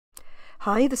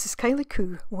Hi, this is Kylie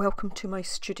Coo. Welcome to my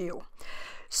studio.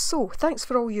 So, thanks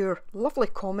for all your lovely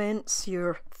comments,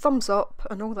 your thumbs up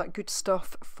and all that good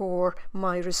stuff for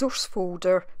my resource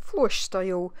folder, Flourish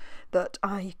Style, that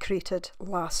I created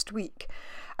last week.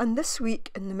 And this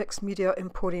week in the Mixed Media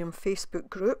Emporium Facebook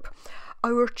group,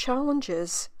 our challenge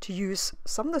is to use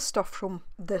some of the stuff from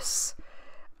this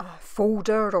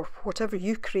folder or whatever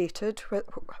you created,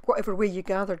 whatever way you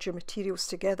gathered your materials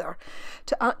together,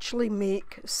 to actually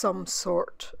make some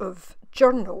sort of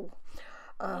journal.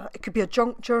 It could be a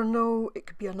junk journal, it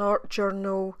could be an art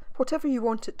journal, whatever you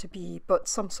want it to be, but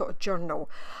some sort of journal.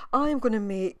 I am going to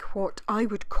make what I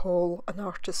would call an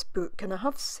artist book, and I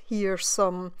have here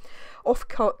some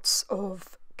offcuts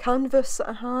of canvas that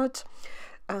I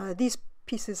had. These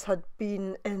pieces had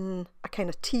been in a kind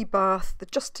of tea bath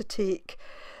just to take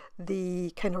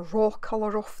the kind of raw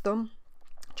colour off them,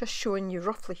 just showing you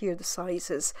roughly here the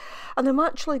sizes. And I'm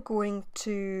actually going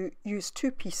to use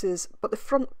two pieces, but the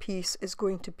front piece is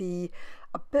going to be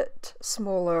a bit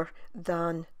smaller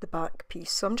than the back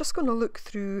piece. So I'm just going to look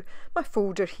through my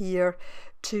folder here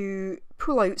to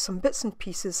pull out some bits and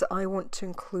pieces that I want to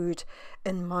include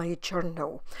in my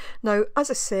journal. Now, as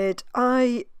I said,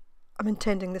 I'm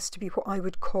intending this to be what I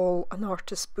would call an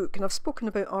artist book, and I've spoken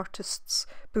about artists'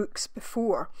 books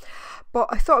before, but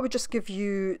I thought I would just give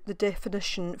you the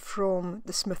definition from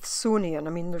the Smithsonian.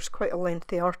 I mean, there's quite a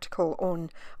lengthy article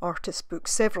on artist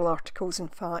books, several articles in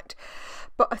fact,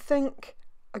 but I think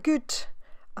a good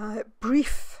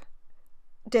brief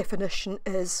definition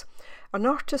is: an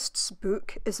artist's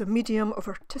book is a medium of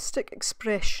artistic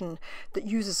expression that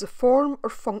uses the form or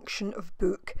function of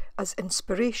book as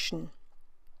inspiration.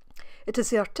 It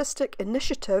is the artistic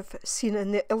initiative seen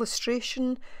in the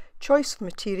illustration, choice of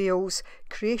materials,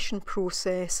 creation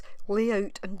process,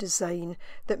 layout and design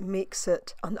that makes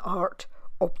it an art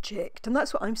object. And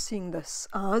that's what I'm seeing this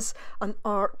as, an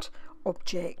art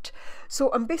object.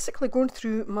 So I'm basically going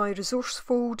through my resource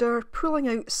folder, pulling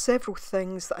out several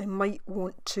things that I might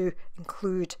want to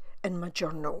include in my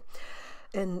journal,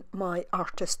 in my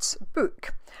artist's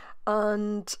book.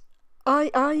 And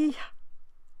I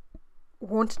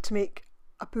wanted to make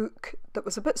a book that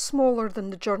was a bit smaller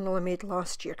than the journal I made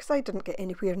last year, because I didn't get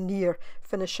anywhere near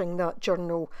finishing that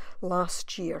journal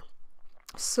last year.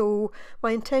 So my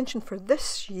intention for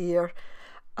this year,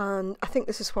 and I think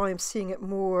this is why I'm seeing it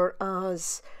more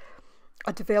as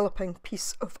a developing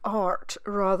piece of art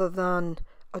rather than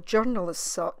a journal as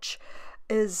such,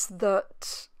 is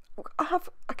that I have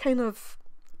a kind of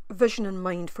vision in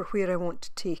mind for where I want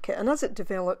to take it, and as it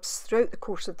develops throughout the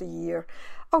course of the year,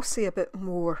 I'll say a bit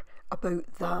more about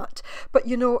that. But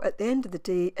you know, at the end of the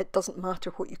day, it doesn't matter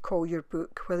what you call your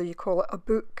book, whether you call it a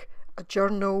book, a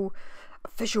journal, a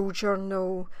visual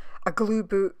journal, a glue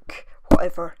book,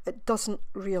 whatever, it doesn't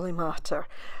really matter.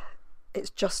 It's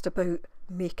just about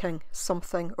making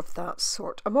something of that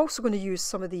sort. I'm also going to use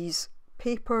some of these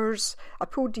papers. I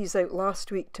pulled these out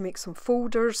last week to make some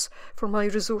folders for my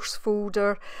resource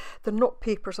folder. They're not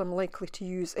papers I'm likely to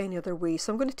use any other way,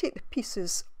 so I'm going to take the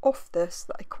pieces off this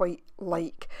that I quite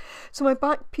like. So my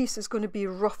back piece is going to be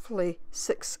roughly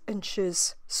 6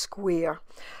 inches square,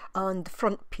 and the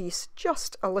front piece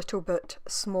just a little bit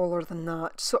smaller than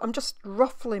that. So I'm just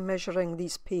roughly measuring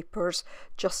these papers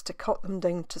just to cut them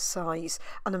down to size,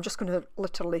 and I'm just going to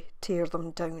literally tear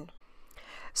them down.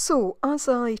 So as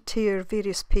I tear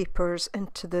various papers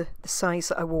into the size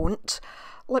that I want,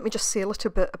 let me just say a little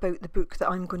bit about the book that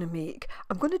I'm going to make.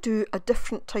 I'm going to do a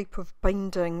different type of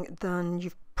binding than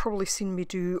you've probably seen me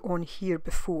do on here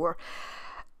before.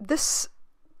 This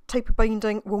type of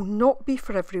binding will not be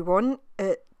for everyone.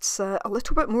 It's a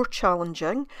little bit more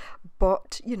challenging,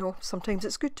 but you know, sometimes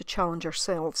it's good to challenge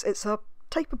ourselves. It's a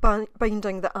type of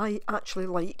binding that I actually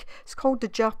like. It's called the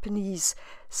Japanese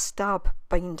stab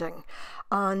binding,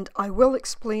 and I will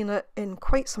explain it in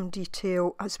quite some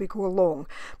detail as we go along.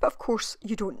 But of course,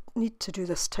 you don't need to do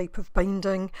this type of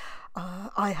binding.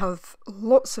 I have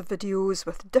lots of videos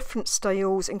with different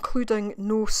styles, including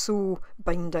no-sew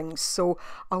bindings, so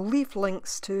I'll leave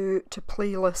links to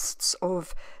playlists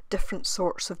of different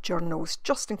sorts of journals,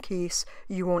 just in case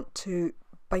you want to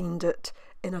bind it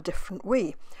in a different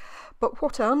way. But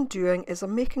what I'm doing is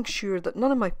I'm making sure that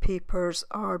none of my papers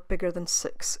are bigger than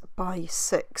 6 by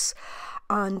 6,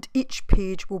 and each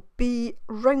page will be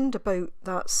round about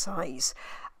that size.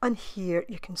 And here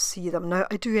you can see them. Now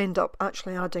I do end up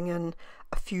actually adding in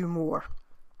a few more.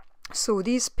 So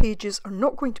these pages are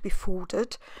not going to be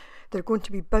folded, they're going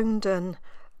to be bound in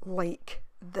like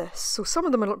this. So some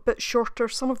of them are a bit shorter,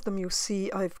 some of them you'll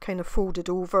see I've kind of folded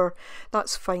over.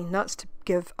 That's fine, that's to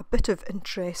give a bit of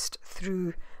interest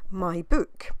through my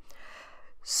book.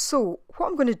 So what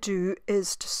I'm going to do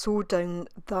is to sew down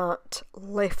that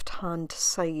left hand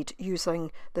side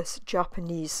using this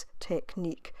Japanese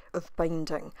technique of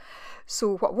binding.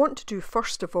 So what I want to do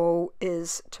first of all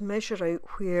is to measure out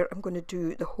where I'm going to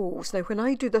do the holes. Now when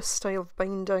I do this style of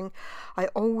binding, I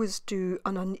always do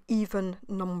an uneven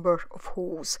number of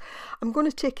holes. I'm going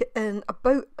to take it in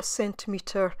about 1.5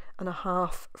 centimetres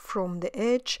from the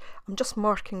edge. I'm just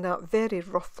marking that very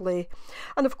roughly,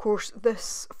 and of course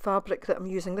this fabric that I'm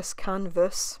using, this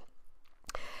canvas,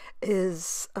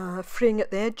 is fraying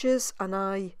at the edges, and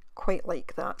I quite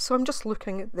like that. So I'm just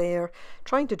looking there,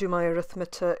 trying to do my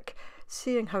arithmetic,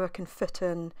 seeing how I can fit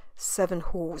in 7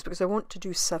 holes, because I want to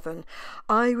do 7.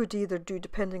 I would either do,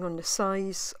 depending on the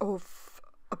size of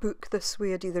a book this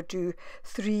way, I'd either do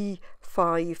 3,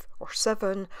 5 or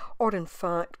 7, or in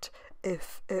fact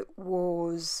if it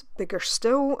was bigger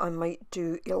still I might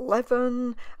do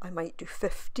 11, I might do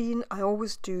 15. I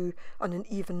always do an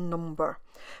even number.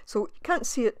 So you can't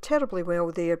see it terribly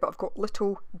well there, but I've got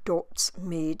little dots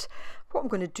made. What I'm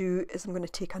going to do is I'm going to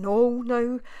take an awl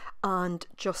now and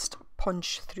just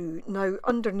punch through. Now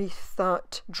underneath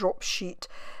that drop sheet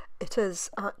it is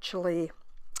actually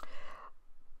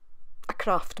a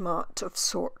craft mat of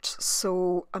sorts,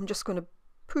 so I'm just going to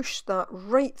push that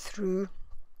right through,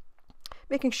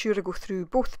 making sure I go through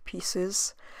both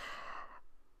pieces,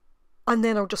 and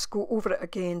then I'll just go over it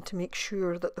again to make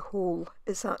sure that the hole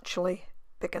is actually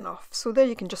big enough. So there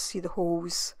you can just see the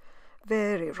holes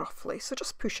very roughly, so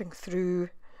just pushing through.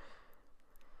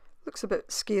 Looks a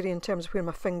bit scary in terms of where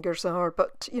my fingers are,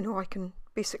 but you know, I can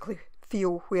basically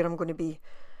feel where I'm going to be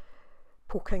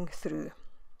poking through.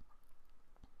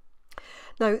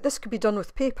 Now this could be done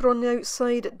with paper on the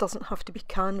outside, it doesn't have to be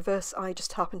canvas. I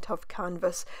just happen to have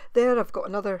canvas. There I've got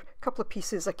another couple of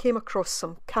pieces. I came across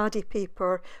some caddy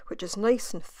paper which is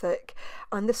nice and thick,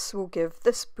 and this will give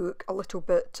this book a little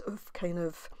bit of kind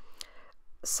of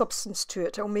substance to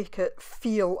it. It'll make it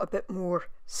feel a bit more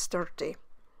sturdy.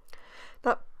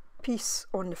 That piece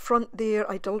on the front there,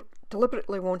 I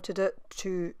deliberately wanted it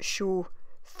to show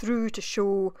through, to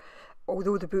show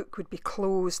although the book would be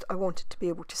closed, I wanted to be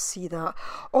able to see that.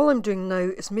 All I'm doing now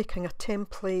is making a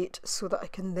template so that I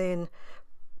can then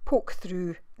poke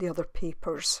through the other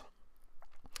papers.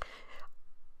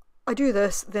 I do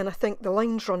this, then I think the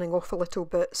line's running off a little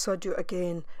bit, so I do it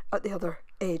again at the other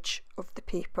edge of the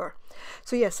paper.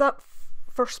 So yes, that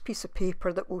first piece of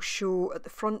paper that will show at the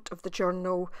front of the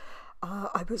journal,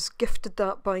 I was gifted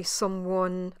that by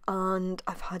someone, and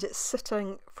I've had it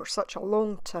sitting for such a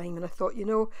long time, and I thought, you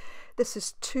know, this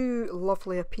is too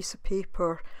lovely a piece of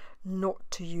paper not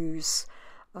to use.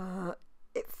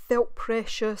 It felt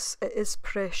precious, it is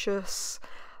precious,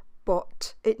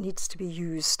 but it needs to be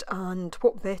used, and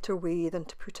what better way than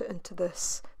to put it into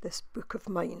this book of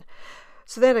mine.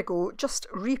 So there I go, just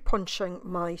repunching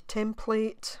my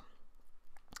template,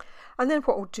 and then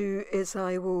what I'll do is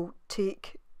I will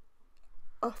take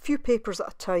a few papers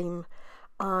at a time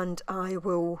and I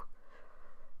will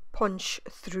punch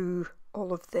through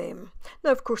all of them.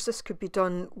 Now of course this could be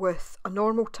done with a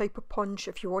normal type of punch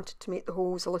if you wanted to make the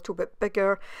holes a little bit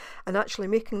bigger, and actually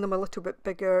making them a little bit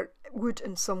bigger would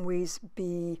in some ways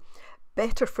be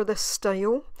better for this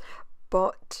style,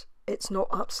 but it's not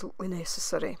absolutely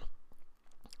necessary.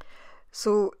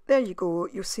 So there you go,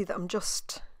 you'll see that I'm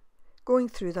just going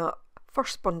through that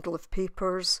first bundle of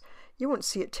papers. You won't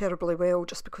see it terribly well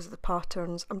just because of the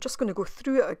patterns. I'm just going to go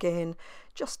through it again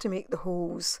just to make the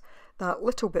holes that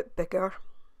little bit bigger,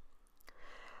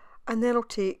 and then I'll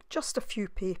take just a few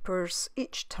papers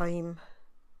each time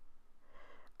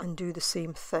and do the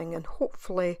same thing, and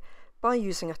hopefully by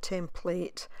using a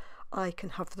template I can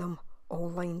have them all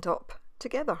lined up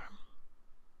together.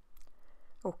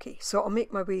 Okay, so I'll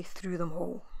make my way through them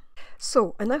all.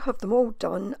 So I now have them all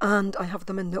done, and I have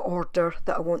them in the order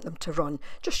that I want them to run.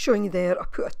 Just showing you there, I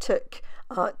put a tick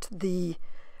on the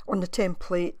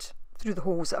template through the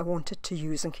holes that I wanted to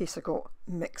use in case I got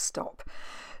mixed up.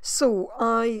 So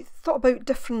I thought about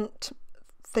different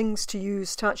things to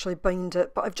use to actually bind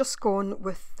it, but I've just gone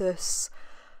with this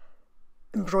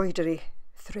embroidery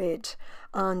thread,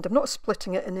 and I'm not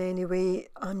splitting it in any way.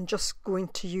 I'm just going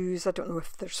to use, I don't know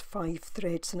if there's 5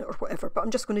 threads in it or whatever, but I'm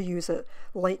just going to use it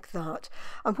like that.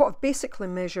 And what I've basically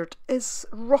measured is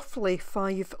roughly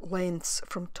 5 lengths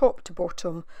from top to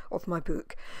bottom of my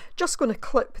book. Just going to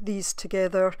clip these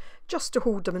together just to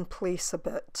hold them in place a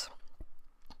bit.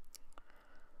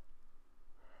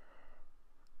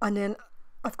 And then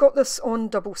I've got this on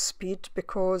double speed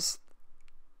because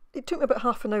it took me about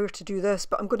half an hour to do this,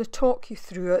 but I'm going to talk you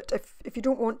through it. If you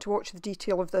don't want to watch the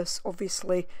detail of this,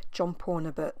 obviously jump on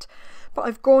a bit. But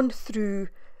I've gone through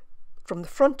from the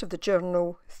front of the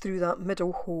journal through that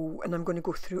middle hole, and I'm going to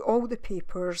go through all the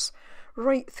papers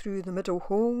right through the middle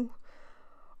hole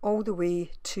all the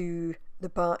way to the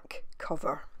back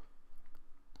cover.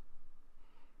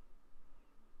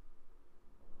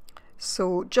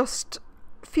 So just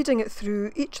feeding it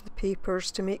through each of the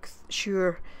papers to make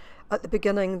sure at the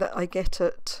beginning that I get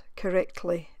it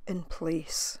correctly in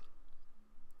place.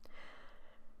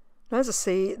 Now, as I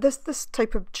say, this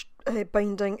type of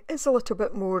binding is a little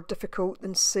bit more difficult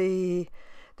than, say,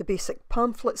 the basic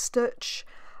pamphlet stitch.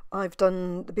 I've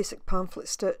done the basic pamphlet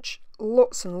stitch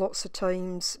lots and lots of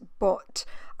times, but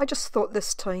I just thought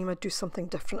this time I'd do something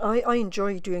different. I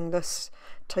enjoy doing this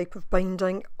type of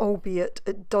binding, albeit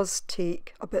it does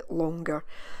take a bit longer.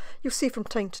 You'll see from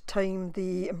time to time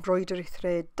the embroidery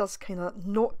thread does kind of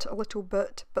knot a little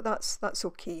bit, but that's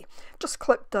okay. Just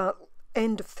clipped that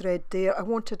end of thread there. I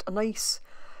wanted a nice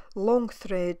long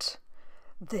thread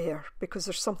there because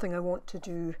there's something I want to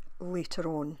do later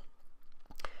on.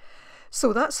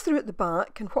 So that's through at the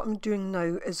back, and what I'm doing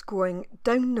now is going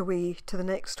down the way to the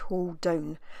next hole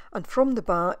down, and from the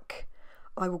back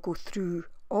I will go through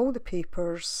all the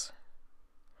papers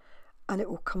and it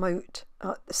will come out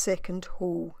at the second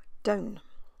hole down.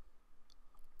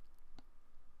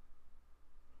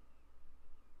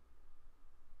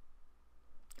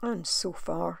 And so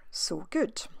far so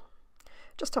good.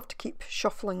 Just have to keep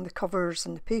shuffling the covers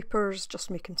and the papers, just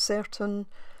making certain.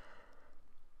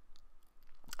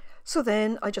 So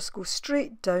then I just go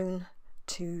straight down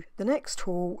to the next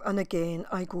hole, and again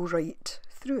I go right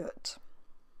through it.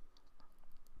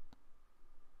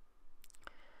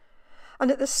 And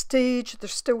at this stage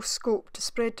there's still scope to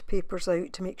spread the papers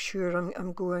out to make sure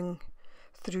I'm going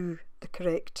through the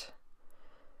correct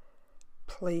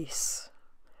place.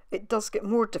 It does get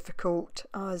more difficult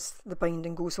as the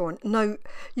binding goes on. Now,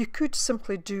 you could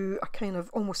simply do a kind of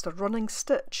almost a running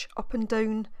stitch up and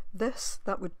down this.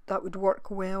 That would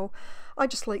work well. I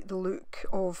just like the look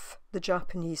of the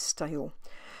Japanese style.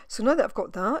 So now that I've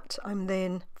got that, I'm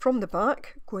then from the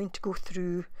back going to go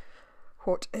through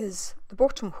what is the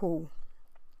bottom hole.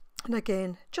 And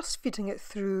again, just feeding it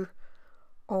through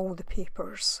all the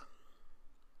papers.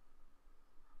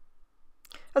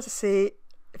 As I say,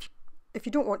 if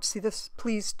you don't want to see this,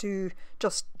 please do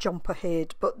just jump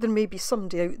ahead, but there may be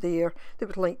somebody out there that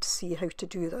would like to see how to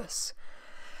do this.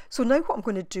 So now what I'm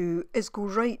going to do is go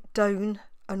right down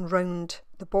and round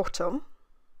the bottom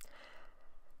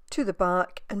to the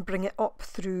back and bring it up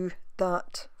through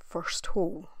that first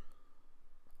hole.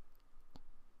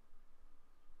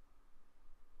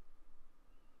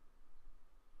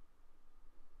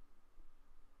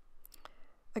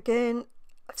 Again,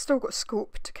 I've still got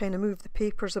scope to kind of move the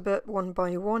papers a bit one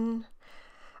by one,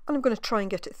 and I'm going to try and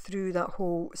get it through that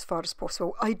hole as far as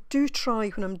possible. I do try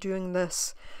when I'm doing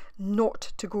this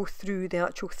not to go through the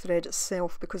actual thread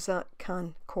itself because that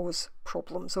can cause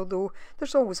problems, although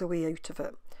there's always a way out of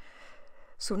it.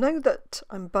 So now that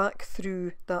I'm back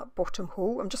through that bottom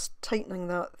hole, I'm just tightening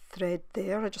that thread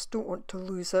there. I just don't want to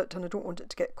lose it and I don't want it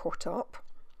to get caught up.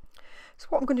 So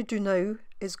what I'm going to do now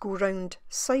is go round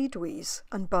sideways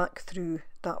and back through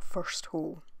that first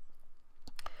hole.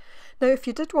 Now, if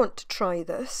you did want to try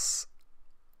this,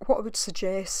 what I would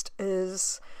suggest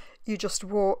is you just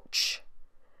watch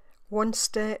one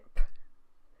step,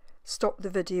 stop the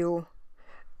video,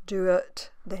 do it,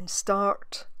 then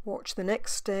start, watch the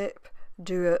next step,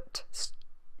 do it,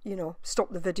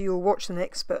 stop the video, watch the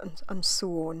next bit, and so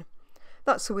on.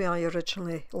 That's the way I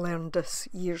originally learned this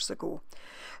years ago.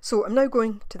 So I'm now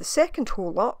going to the second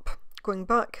hole up, going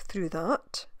back through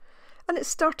that, and it's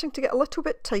starting to get a little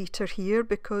bit tighter here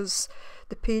because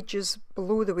the pages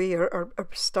below the way are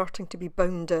starting to be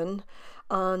bound in,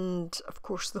 and of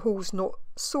course the hole's not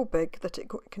so big that it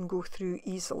can go through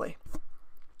easily.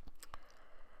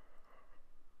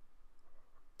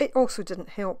 It also didn't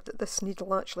help that this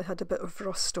needle actually had a bit of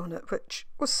rust on it, which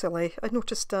was silly. I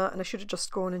noticed that and I should have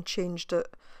just gone and changed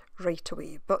it right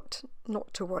away, but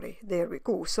not to worry. There we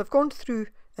go. So I've gone through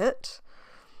it,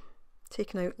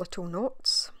 taken out little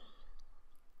knots,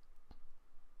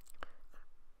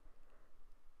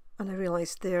 and I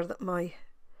realised there that my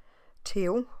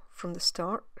tail from the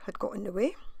start had got in the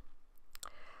way.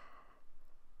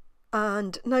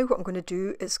 And now what I'm going to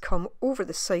do is come over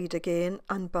the side again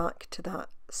and back to that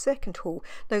second hole.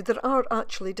 Now there are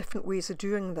actually different ways of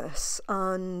doing this,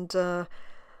 and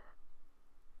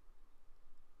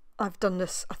I've done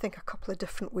this I think a couple of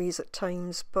different ways at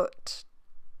times, but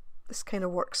this kind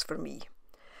of works for me.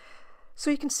 So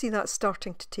you can see that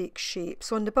starting to take shape.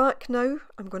 So on the back now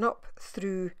I'm going up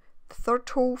through the third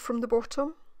hole from the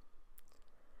bottom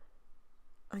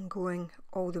and going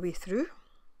all the way through.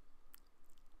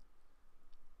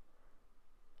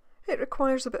 It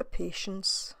requires a bit of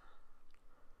patience.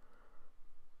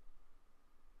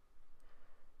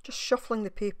 Just shuffling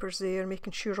the papers there,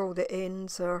 making sure all the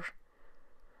ends are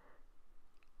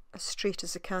as straight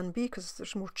as they can be, because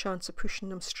there's more chance of pushing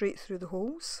them straight through the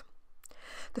holes.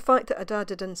 The fact that I'd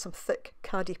added in some thick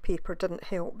caddy paper didn't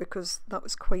help, because that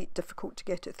was quite difficult to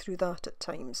get it through that at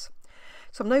times.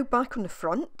 So I'm now back on the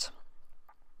front,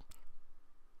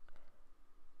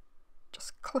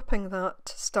 just clipping that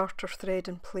starter thread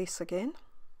in place again.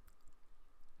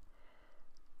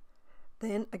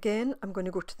 Then again I'm going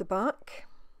to go to the back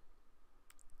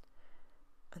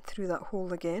and through that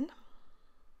hole again.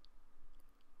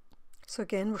 So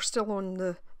again we're still on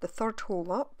the third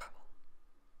hole up.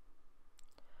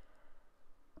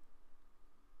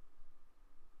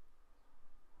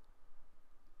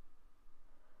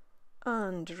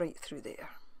 And right through there.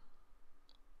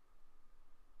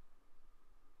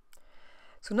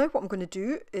 So now what I'm going to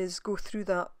do is go through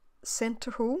that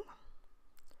centre hole,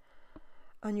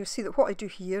 and you'll see that what I do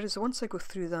here is once I go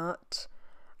through that,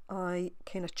 I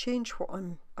kind of change what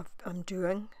I'm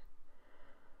doing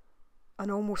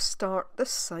and almost start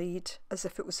this side as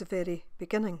if it was the very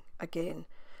beginning again.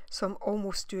 So I'm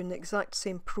almost doing the exact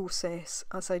same process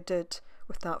as I did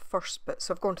with that first bit.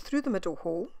 So I've gone through the middle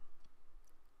hole,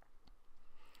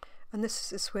 and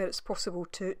this is where it's possible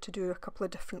to do a couple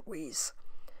of different ways.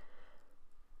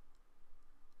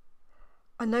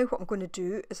 And now what I'm going to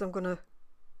do is I'm going to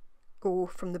go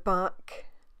from the back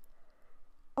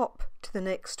up to the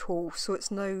next hole. So it's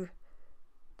now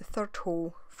the third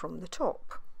hole from the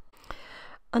top.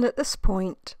 And at this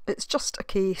point, it's just a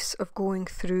case of going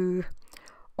through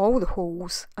all the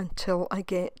holes until I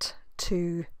get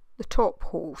to the top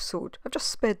hole. So I've just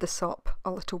sped this up a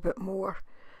little bit more.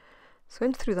 So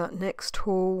in through that next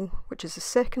hole, which is the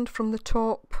second from the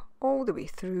top, all the way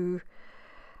through,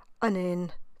 and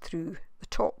then through the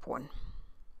top one.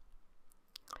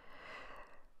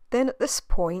 Then at this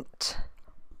point,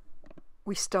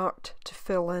 we start to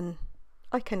fill in,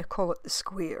 I kind of call it the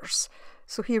squares.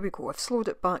 So here we go, I've slowed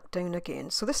it back down again.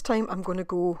 So this time I'm going to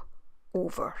go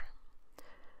over.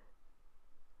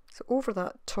 So over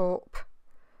that top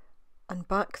and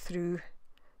back through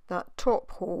that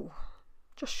top hole.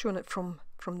 Just showing it from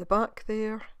the back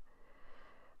there.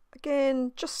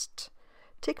 Again, just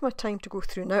take my time to go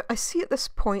through. Now I see at this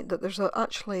point that there's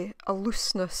actually a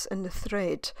looseness in the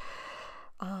thread.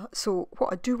 So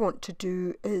what I do want to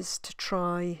do is to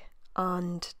try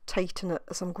and tighten it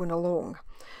as I'm going along.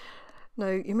 Now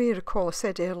you may recall I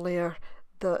said earlier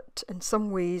that in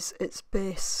some ways it's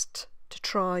best to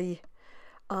try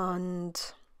and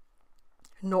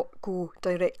not go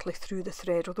directly through the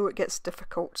thread, although it gets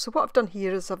difficult. So what I've done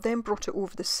here is I've then brought it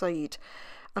over the side,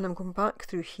 and I'm going back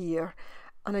through here,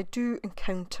 and I do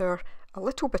encounter a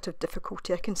little bit of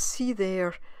difficulty. I can see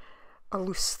there a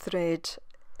loose thread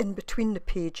in between the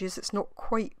pages. It's not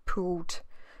quite pulled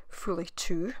fully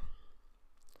to.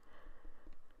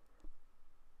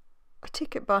 I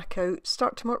take it back out,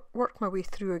 start to work my way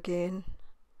through again,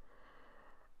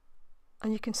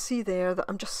 and you can see there that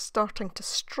I'm just starting to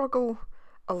struggle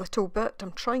a little bit.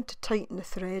 I'm trying to tighten the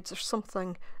threads. There's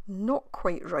something not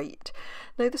quite right.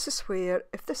 Now this is where,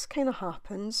 if this kind of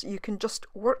happens, you can just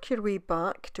work your way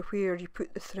back to where you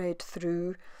put the thread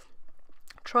through.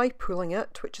 Try pulling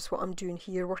it, which is what I'm doing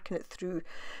here, working it through,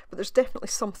 but there's definitely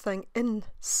something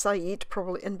inside,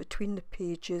 probably in between the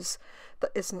pages,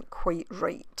 that isn't quite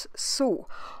right. So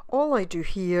all I do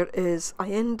here is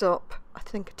I end up, I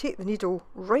think I take the needle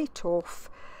right off,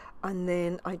 and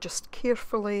then I just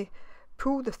carefully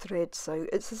pull the threads out.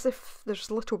 It's as if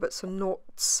there's little bits of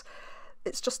knots.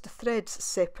 It's just the threads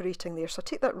separating there. So I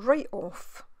take that right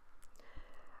off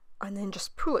and then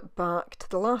just pull it back to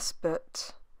the last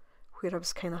bit where I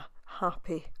was kind of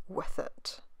happy with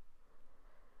it.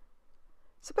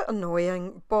 It's a bit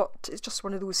annoying, but it's just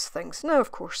one of those things. Now,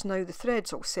 of course, now the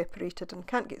thread's all separated and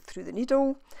can't get through the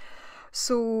needle.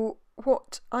 So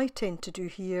what I tend to do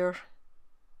here,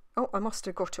 oh, I must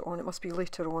have got it on. It must be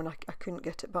later on. I couldn't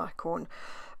get it back on.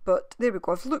 But there we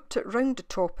go. I've looped it round the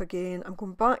top again. I'm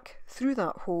going back through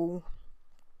that hole.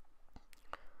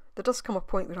 There does come a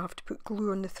point where I have to put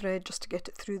glue on the thread just to get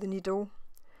it through the needle.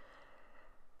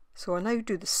 So I now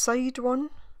do the side one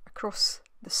across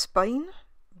the spine,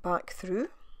 back through.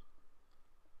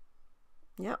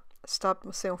 Yeah, stabbed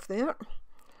myself there.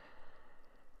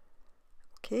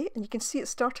 Okay, and you can see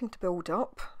it's starting to build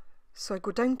up. So I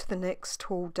go down to the next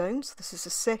hole down. So this is the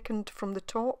second from the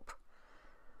top.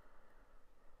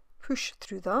 Push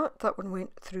through that. That one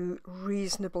went through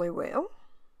reasonably well.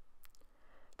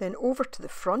 Then over to the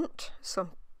front. So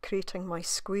I'm creating my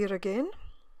square again.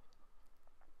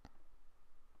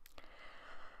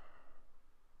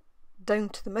 down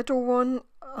to the middle one,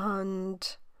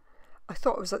 and I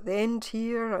thought it was at the end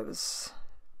here. I was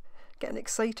getting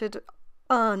excited,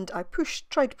 and I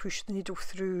tried to push the needle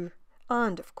through,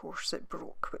 and of course it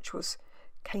broke, which was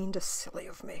kind of silly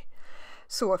of me.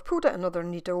 So I've pulled out another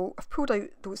needle. I've pulled out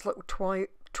those little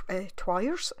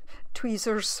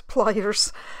tweezers,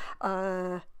 pliers,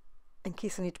 in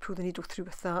case I need to pull the needle through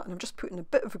with that, and I'm just putting a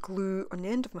bit of a glue on the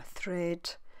end of my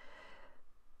thread.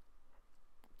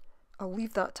 I'll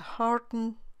leave that to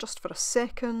harden just for a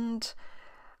second,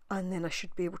 and then I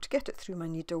should be able to get it through my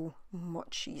needle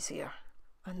much easier,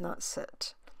 and that's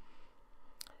it.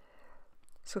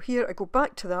 So here I go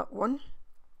back to that one.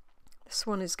 This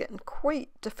one is getting quite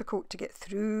difficult to get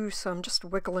through, so I'm just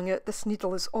wiggling it. This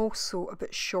needle is also a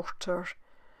bit shorter.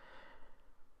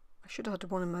 I should have had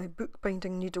one of my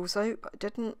bookbinding needles out, but I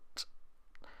didn't.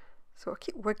 So I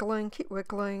keep wiggling,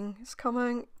 it's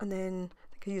coming, and then I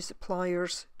think I use the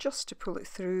pliers just to pull it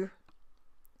through.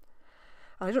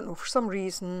 And I don't know, for some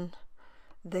reason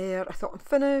there I thought I'm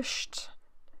finished.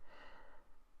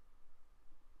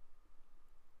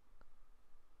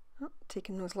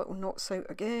 Taking those little knots out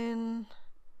again.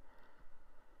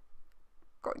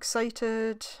 Got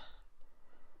excited.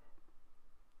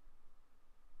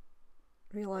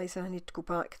 Realising I need to go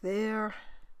back there.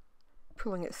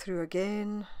 Pulling it through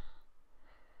again.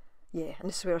 Yeah, and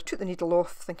this is where I took the needle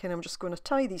off, thinking I'm just going to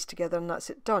tie these together and that's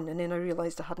it, done. And then I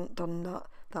realised I hadn't done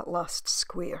that last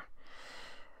square.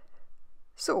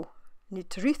 So, need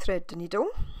to rethread the needle.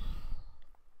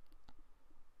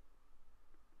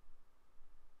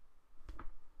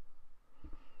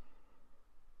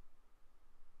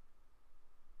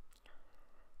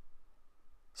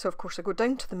 So of course I go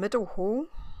down to the middle hole,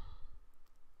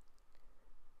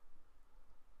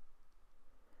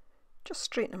 just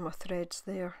straightening my threads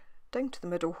there, down to the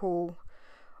middle hole,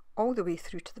 all the way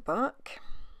through to the back.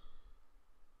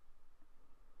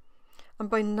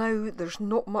 And by now there's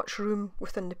not much room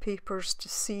within the papers to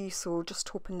see, so just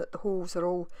hoping that the holes are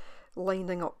all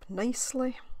lining up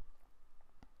nicely.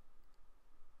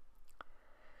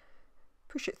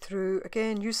 Push it through,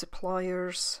 again use the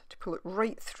pliers to pull it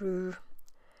right through.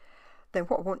 Then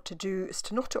what I want to do is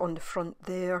to knot it on the front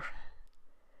there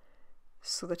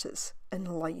so that it's in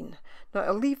line. Now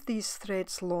I'll leave these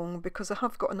threads long because I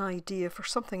have got an idea for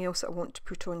something else that I want to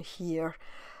put on here,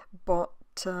 but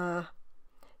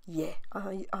yeah,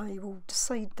 I will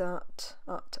decide that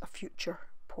at a future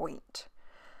point.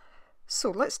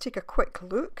 So let's take a quick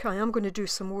look. I am going to do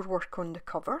some more work on the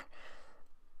cover.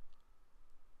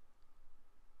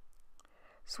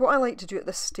 So what I like to do at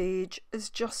this stage is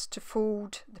just to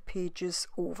fold the pages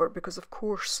over, because of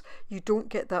course you don't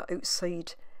get that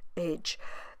outside edge.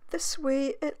 This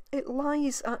way it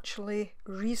lies actually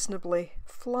reasonably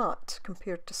flat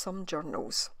compared to some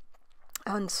journals,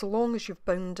 and so long as you've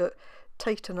bound it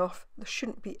tight enough there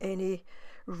shouldn't be any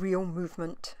real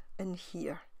movement in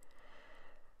here.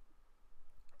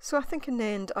 So I think in the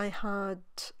end I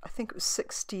think it was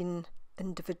 16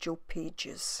 individual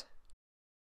pages.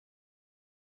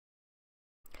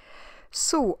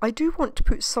 So I do want to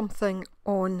put something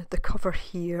on the cover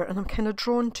here, and I'm kind of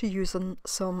drawn to using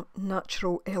some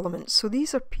natural elements. So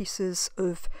these are pieces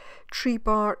of tree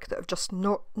bark that have just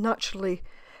not naturally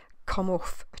come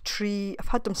off a tree. I've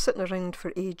had them sitting around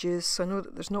for ages, so I know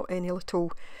that there's not any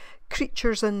little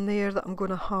creatures in there that I'm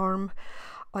going to harm.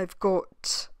 I've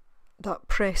got that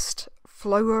pressed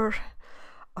flower,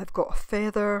 I've got a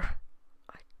feather.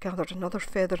 Gathered another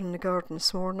feather in the garden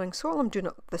this morning, so all I'm doing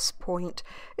at this point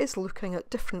is looking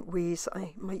at different ways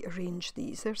I might arrange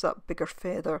these. There's that bigger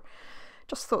feather.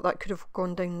 Just thought that could have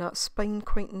gone down that spine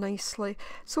quite nicely.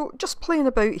 So just playing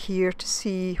about here to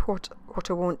see what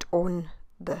I want on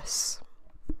this.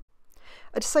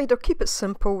 I decided I'll keep it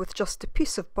simple with just a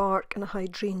piece of bark and a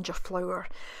hydrangea flower.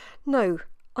 Now,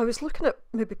 I was looking at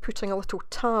maybe putting a little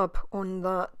tab on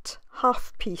that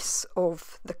half piece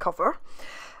of the cover.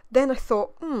 Then I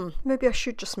thought, maybe I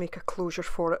should just make a closure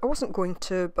for it. I wasn't going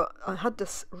to, but I had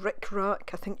this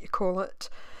rick-rack, I think you call it,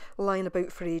 lying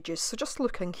about for ages. So just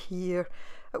looking here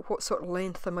at what sort of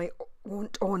length I might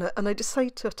want on it, and I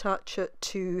decided to attach it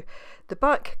to the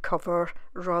back cover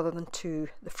rather than to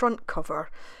the front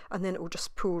cover, and then it will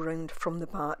just pull round from the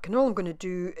back. And all I'm going to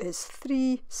do is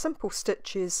 3 simple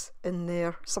stitches in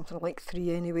there, something like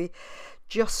 3 anyway,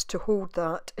 just to hold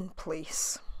that in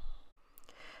place.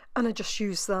 And I just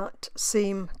use that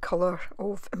same colour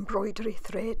of embroidery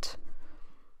thread.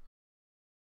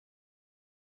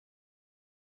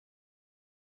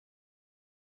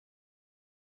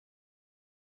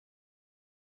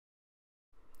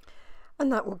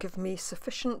 And that will give me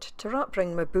sufficient to wrap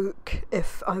around my book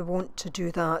if I want to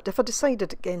do that. If I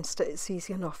decided against it, it's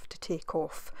easy enough to take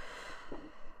off.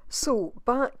 So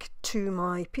back to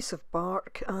my piece of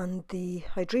bark and the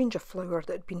hydrangea flower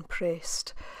that had been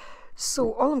pressed.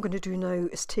 So all I'm going to do now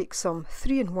is take some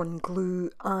 3-in-1 glue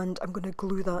and I'm going to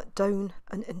glue that down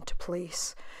and into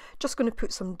place. Just going to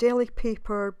put some deli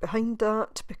paper behind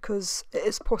that because it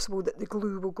is possible that the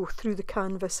glue will go through the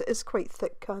canvas. It is quite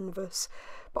thick canvas,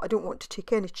 but I don't want to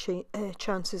take any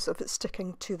chances of it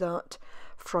sticking to that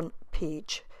front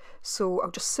page. So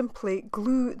I'll just simply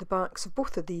glue the backs of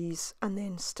both of these and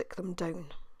then stick them down.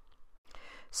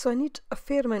 So I need a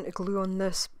fair amount of glue on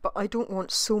this, but I don't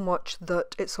want so much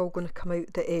that it's all going to come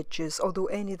out the edges, although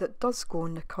any that does go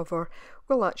on the cover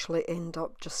will actually end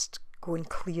up just going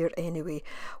clear anyway.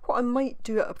 What I might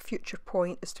do at a future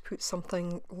point is to put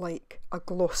something like a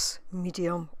gloss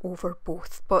medium over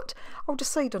both, but I'll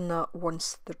decide on that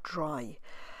once they're dry.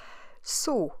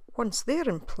 So once they're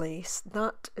in place,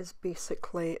 that is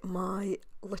basically my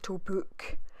little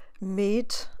book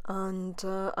made, and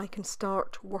I can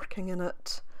start working in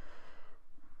it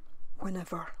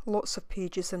whenever. Lots of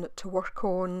pages in it to work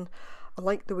on. I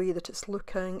like the way that it's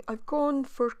looking. I've gone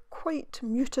for quite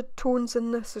muted tones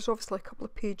in this. There's obviously a couple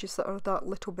of pages that are that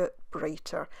little bit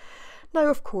brighter. Now,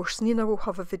 of course, Nina will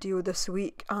have a video this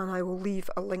week and I will leave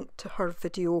a link to her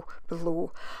video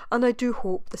below. And I do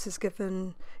hope this has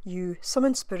given you some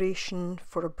inspiration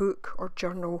for a book or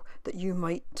journal that you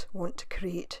might want to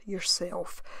create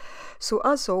yourself. So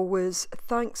as always,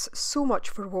 thanks so much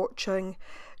for watching.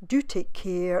 Do take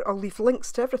care. I'll leave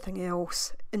links to everything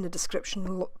else in the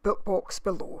description box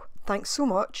below. Thanks so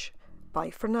much.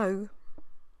 Bye for now.